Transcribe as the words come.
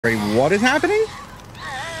Wait, what is happening?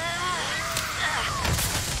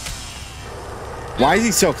 Why is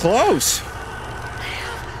he so close? I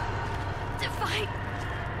have to fight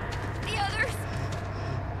the others.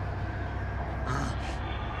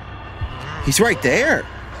 He's right there.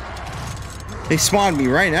 They spawned me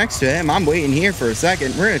right next to him. I'm waiting here for a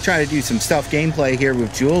second. We're going to try to do some stealth gameplay here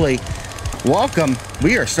with Julie. Welcome.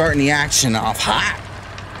 We are starting the action off hot.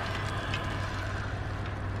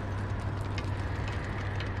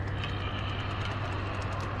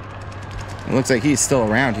 It looks like he's still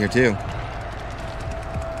around here too.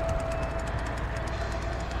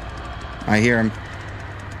 I hear him.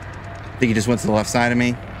 I think he just went to the left side of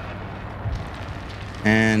me.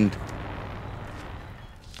 And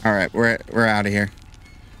all right, we're out of here.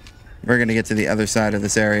 We're gonna get to the other side of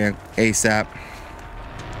this area ASAP.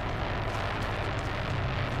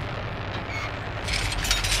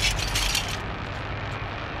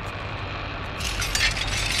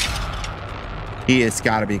 He has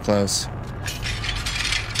got to be close.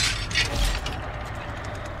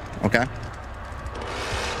 Okay.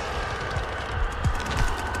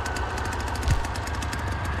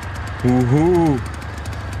 Woohoo!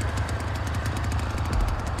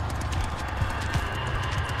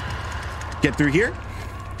 Get through here.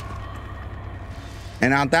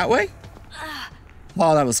 And out that way.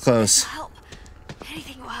 Oh, that was close. Help.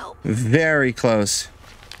 Anything will help. Very close.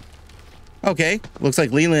 Okay, looks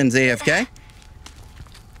like Leland's AFK.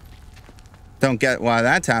 Don't get why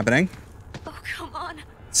that's happening. Oh, come on.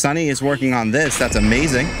 Sunny is working on this. That's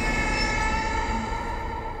amazing.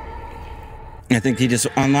 I think he just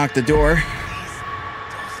unlocked the door.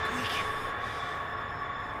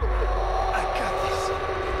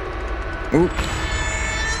 Ooh.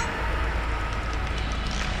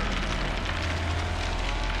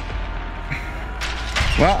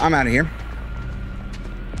 Well, I'm out of here.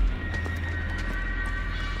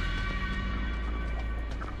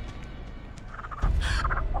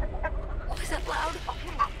 Was that loud?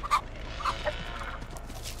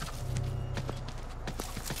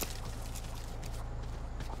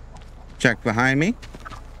 Check behind me.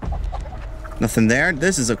 Nothing there.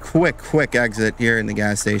 This is a quick exit here in the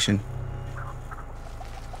gas station.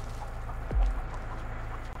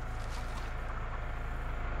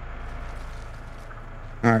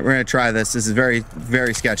 All right, we're gonna try this. This is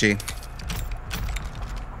very sketchy.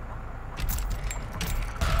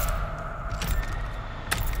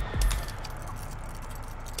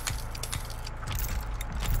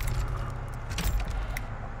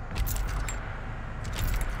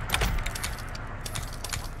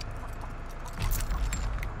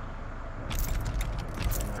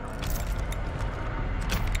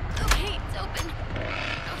 Okay, it's open.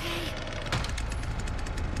 Okay.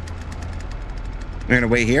 We're gonna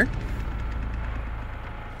wait here.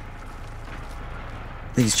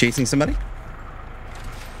 I think he's chasing somebody.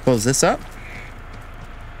 Close this up.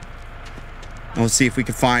 And we'll see if we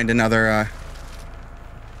can find another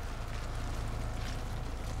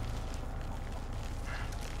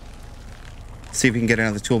see if we can get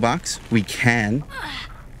another toolbox. We can.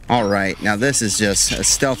 All right, now this is just as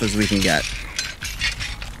stealth as we can get.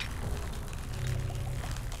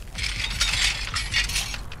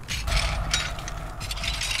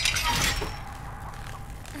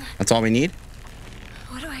 That's all we need.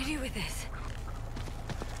 What do I do with this?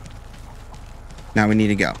 Now we need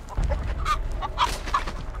to go.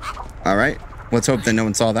 All right, let's hope that no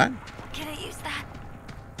one saw that. Can I use that?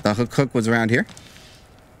 The hook was around here.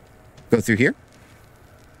 Go through here.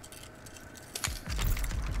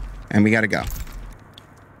 And we gotta go.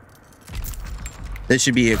 This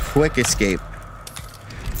should be a quick escape.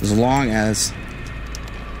 As long as...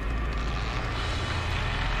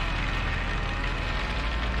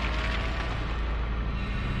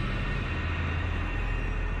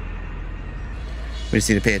 we just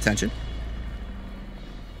need to pay attention.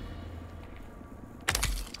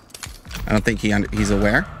 I don't think he's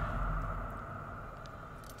aware.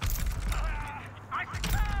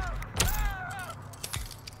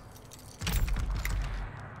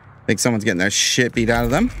 I think someone's getting their shit beat out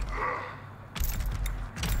of them.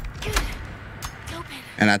 It's open.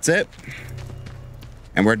 And that's it.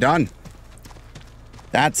 And we're done.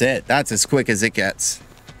 That's it. That's as quick as it gets.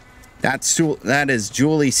 That is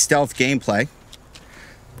Julie's stealth gameplay.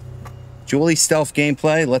 Julie's stealth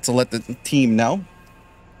gameplay. Let's let the team know.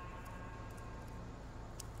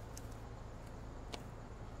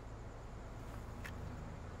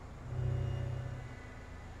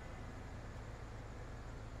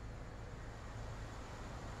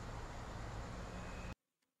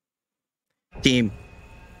 Team.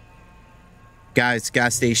 Guys,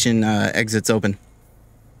 gas station exits open.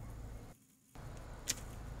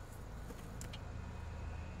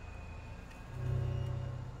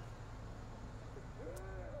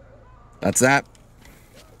 That's that.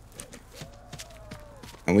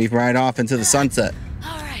 And we ride off into the sunset.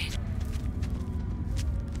 All right.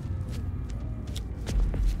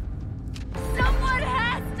 Someone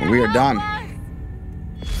has to We are help done.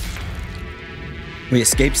 us. We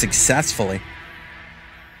escaped successfully.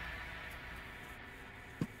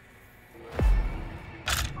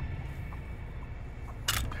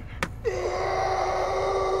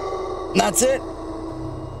 That's it.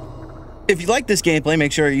 If you like this gameplay,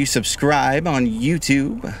 make sure you subscribe on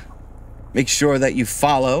YouTube. Make sure that you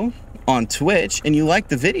follow on Twitch and you like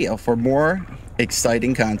the video for more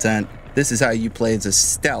exciting content. This is how you play as a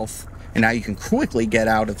stealth and how you can quickly get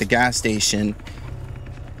out of the gas station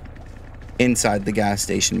inside the gas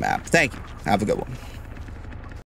station map. Thank you. Have a good one.